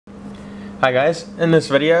Hi guys, in this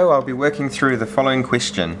video I'll be working through the following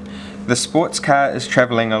question. The sports car is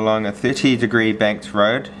travelling along a 30-degree banked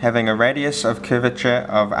road having a radius of curvature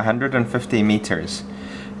of 150 meters.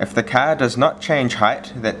 If the car does not change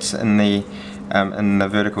height, that's in the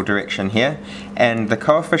vertical direction here, and the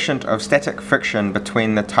coefficient of static friction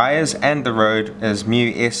between the tyres and the road is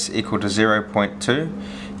mu s equal to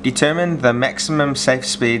 0.2, determine the maximum safe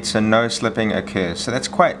speed so no slipping occurs. So that's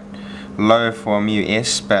quite low for mu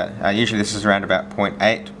s, but usually this is around about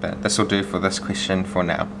 0.8, but this will do for this question for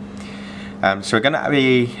now. So we're going to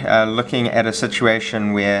be looking at a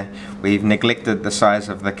situation where we've neglected the size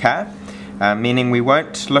of the car, meaning we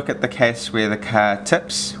won't look at the case where the car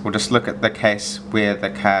tips, we'll just look at the case where the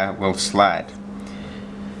car will slide.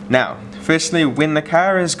 Now, firstly, when the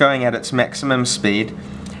car is going at its maximum speed,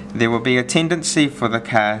 there will be a tendency for the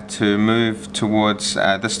car to move towards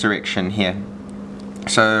this direction here.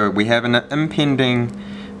 So we have an impending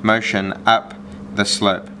motion up the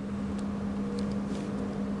slope.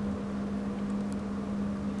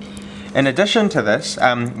 In addition to this,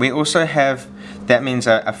 we also have, that means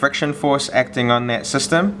a friction force acting on that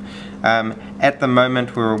system. At the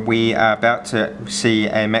moment we are about to see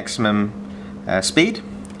a maximum speed,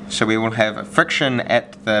 so we will have friction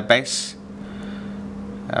at the base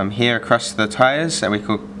here across the tyres, so we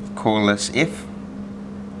could call this F.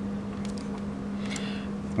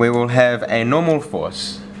 We will have a normal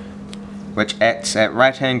force which acts at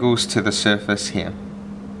right angles to the surface here.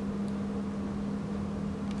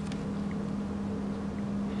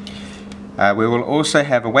 We will also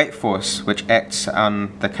have a weight force which acts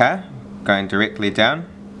on the car going directly down.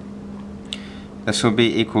 This will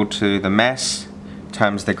be equal to the mass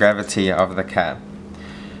times the gravity of the car.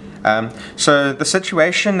 So the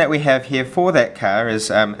situation that we have here for that car is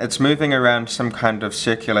it's moving around some kind of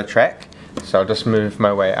circular track. So I'll just move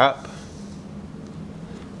my way up.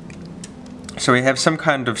 So we have some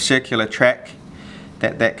kind of circular track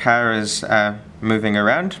that car is moving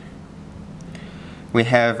around. We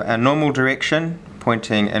have a normal direction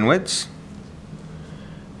pointing inwards.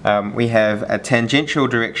 We have a tangential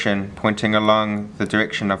direction pointing along the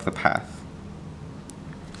direction of the path.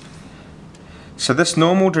 So this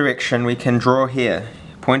normal direction we can draw here,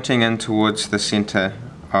 pointing in towards the center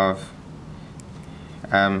of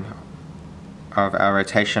our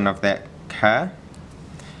rotation of that car.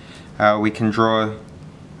 We can draw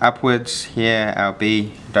upwards here our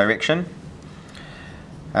B direction,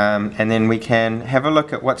 and then we can have a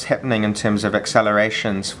look at what's happening in terms of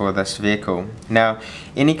accelerations for this vehicle. Now,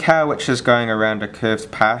 any car which is going around a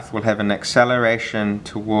curved path will have an acceleration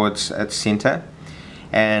towards its center,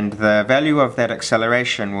 and the value of that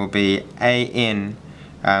acceleration will be an,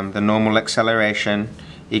 the normal acceleration,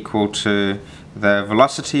 equal to the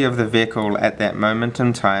velocity of the vehicle at that moment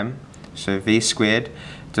in time, so v squared,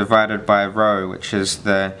 divided by rho, which is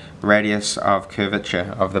the radius of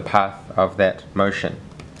curvature of the path of that motion.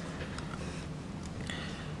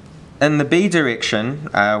 In the B direction,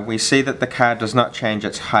 we see that the car does not change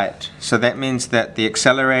its height, so that means that the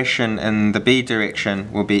acceleration in the B direction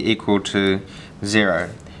will be equal to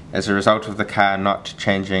 0 as a result of the car not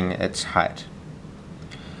changing its height.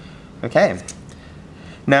 Okay,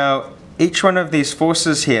 now each one of these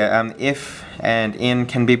forces here, F and N,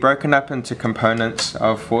 can be broken up into components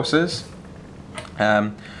of forces.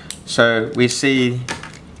 So we see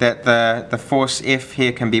that the force F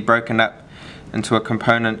here can be broken up into a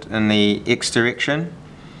component in the x direction.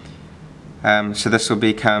 So this will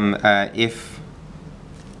become F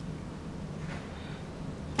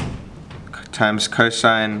times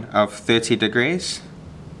cosine of 30 degrees.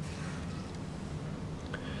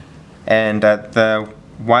 And the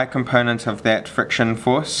y component of that friction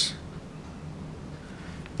force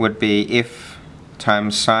would be F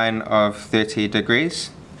times sine of 30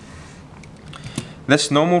 degrees.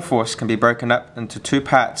 This normal force can be broken up into two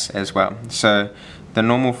parts as well. So the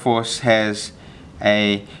normal force has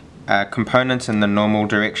a component in the normal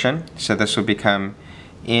direction, so this will become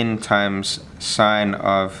N times sine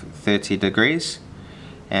of 30 degrees,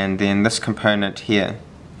 and then this component here,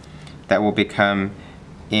 that will become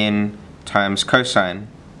N times cosine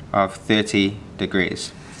of 30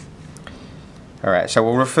 degrees. Alright, so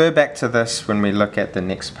we'll refer back to this when we look at the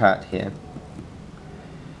next part here.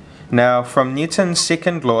 Now, from Newton's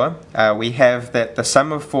second law, we have that the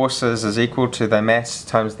sum of forces is equal to the mass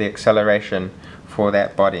times the acceleration for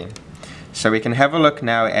that body. So we can have a look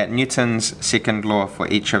now at Newton's second law for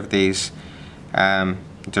each of these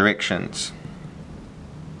directions.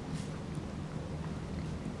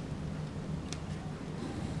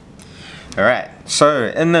 Alright, so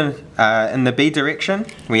in the B direction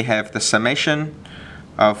we have the summation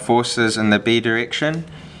of forces in the B direction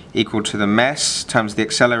equal to the mass times the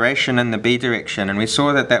acceleration in the b direction, and we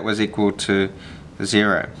saw that that was equal to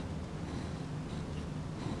 0.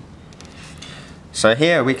 So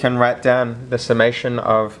here we can write down the summation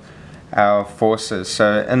of our forces.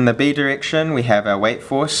 So in the b direction we have our weight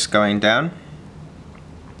force going down.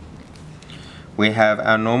 We have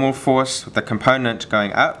our normal force with the component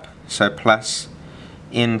going up, so plus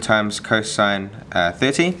n times cosine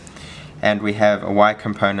 30, and we have a y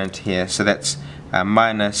component here, so that's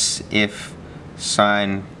minus f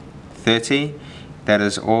sine 30. That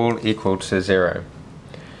is all equal to 0.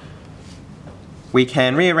 We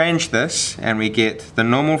can rearrange this and we get the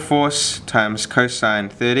normal force times cosine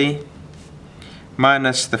 30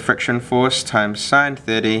 minus the friction force times sine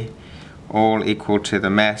 30, all equal to the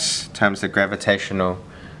mass times the gravitational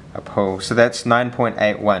pull. So that's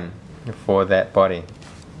 9.81 for that body.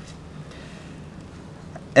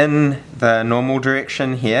 In the normal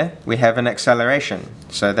direction here we have an acceleration.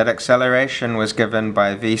 So that acceleration was given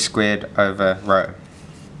by v squared over rho.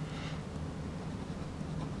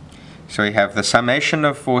 So we have the summation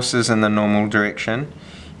of forces in the normal direction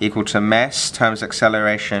equal to mass times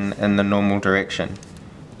acceleration in the normal direction.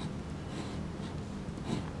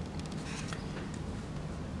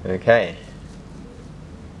 Okay.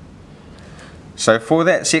 So for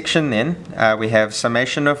that section then, we have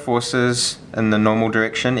summation of forces in the normal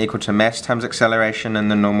direction equal to mass times acceleration in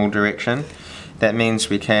the normal direction. That means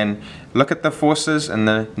we can look at the forces in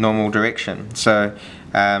the normal direction. So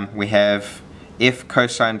we have f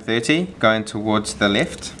cosine 30 going towards the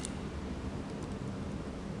left,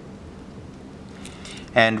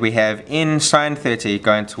 and we have n sine 30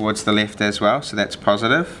 going towards the left as well, so that's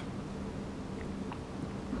positive.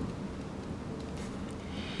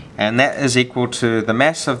 And that is equal to the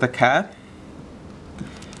mass of the car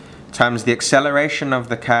times the acceleration of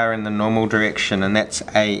the car in the normal direction, and that's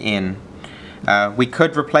an. We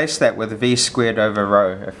could replace that with v squared over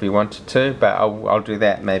rho if we wanted to, but I'll do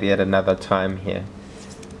that maybe at another time here.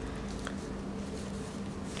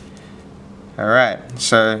 Alright,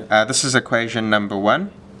 so this is equation number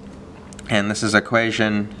 1, and this is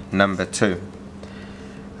equation number 2.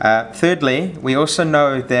 Thirdly, we also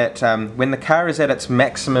know that when the car is at its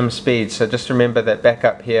maximum speed, so just remember that back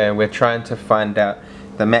up here we're trying to find out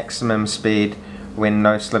the maximum speed when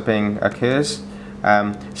no slipping occurs.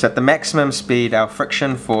 So at the maximum speed our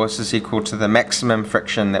friction force is equal to the maximum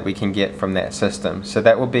friction that we can get from that system. So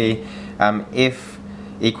that will be F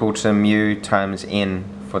equal to mu times n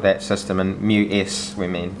for that system, and mu s we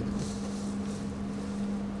mean.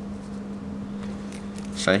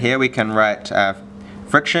 So here we can write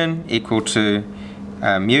friction equal to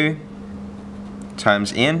mu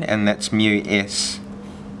times n, and that's mu s.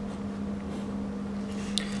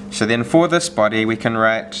 So then for this body we can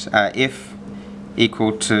write F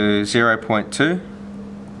equal to 0.2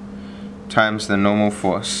 times the normal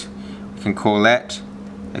force. We can call that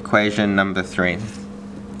equation number 3.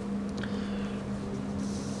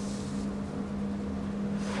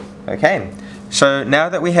 Okay, so now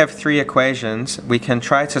that we have 3 equations we can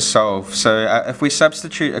try to solve. So if we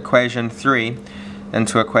substitute equation 3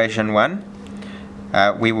 into equation 1,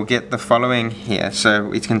 we will get the following here. So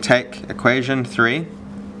we can take equation 3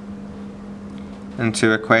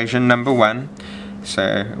 into equation number 1.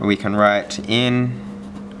 So we can write n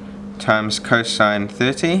times cosine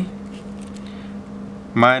 30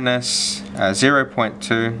 minus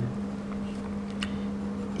 0.2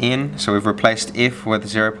 n, so we've replaced f with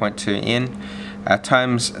 0.2 n,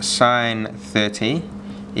 times sine 30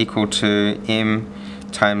 equal to m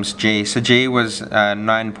times g. So g was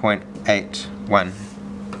 9.81.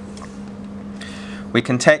 We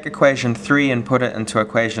can take equation 3 and put it into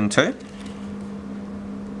equation 2.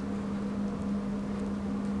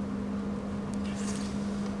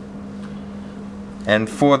 And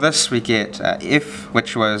for this we get f,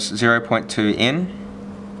 which was 0.2 n,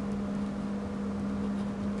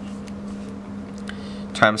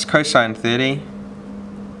 times cosine 30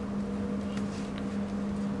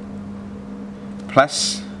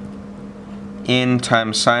 plus n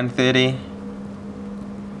times sine 30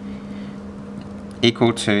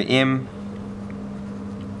 equal to m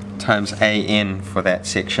times an for that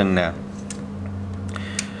section now.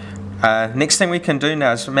 Next thing we can do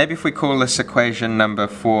now is maybe if we call this equation number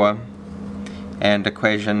 4 and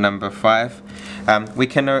equation number 5, we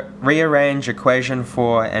can rearrange equation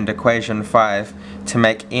 4 and equation 5 to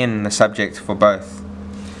make n the subject for both.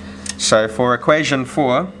 So for equation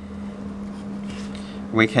 4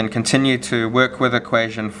 we can continue to work with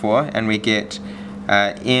equation 4 and we get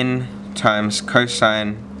n times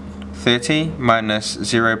cosine 30 minus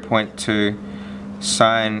 0.2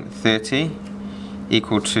 sine 30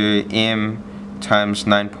 equal to m times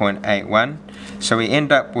 9.81. So we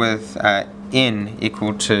end up with n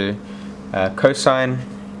equal to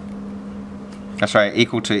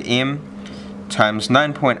equal to m times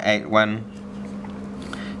 9.81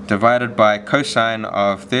 divided by cosine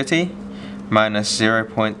of 30 minus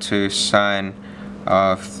 0.2 sine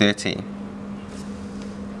of 30.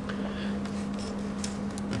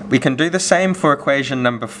 We can do the same for equation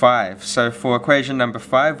number 5. So for equation number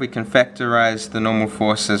 5 we can factorize the normal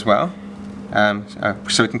force as well.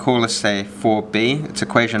 So we can call this, say, 4b. It's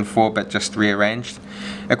equation 4 but just rearranged.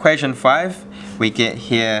 Equation 5, we get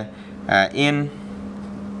here n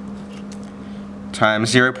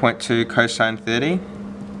times 0.2 cosine 30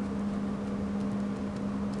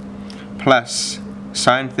 plus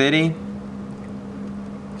sine 30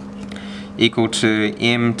 equal to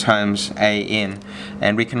m times an,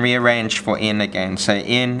 and we can rearrange for n again. So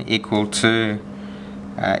n equal to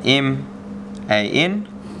m an,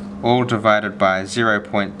 all divided by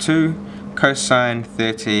 0.2 cosine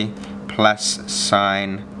 30 plus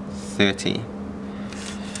sine 30.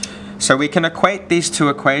 So we can equate these two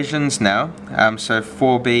equations now, so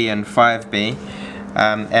 4b and 5b,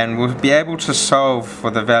 and we'll be able to solve for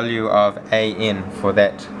the value of an for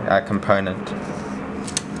that component.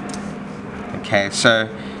 Okay, so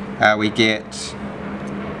we get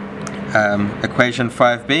equation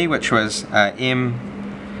 5b, which was m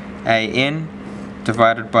an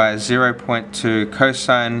divided by 0.2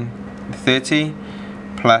 cosine 30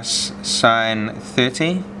 plus sine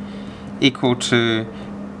 30 equal to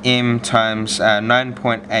m times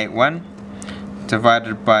 9.81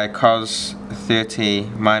 divided by cos 30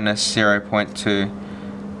 minus 0.2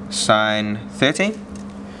 sine 30.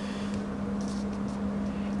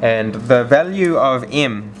 And the value of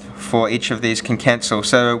m for each of these can cancel,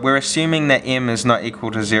 so we're assuming that m is not equal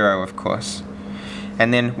to 0, of course.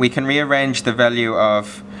 And then we can rearrange the value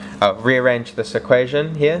of, rearrange this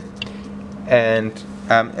equation here, and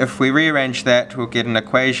if we rearrange that we'll get an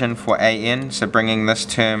equation for an, so bringing this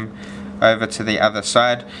term over to the other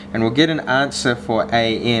side, and we'll get an answer for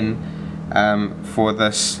an for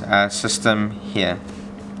this system here.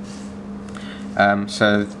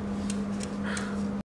 So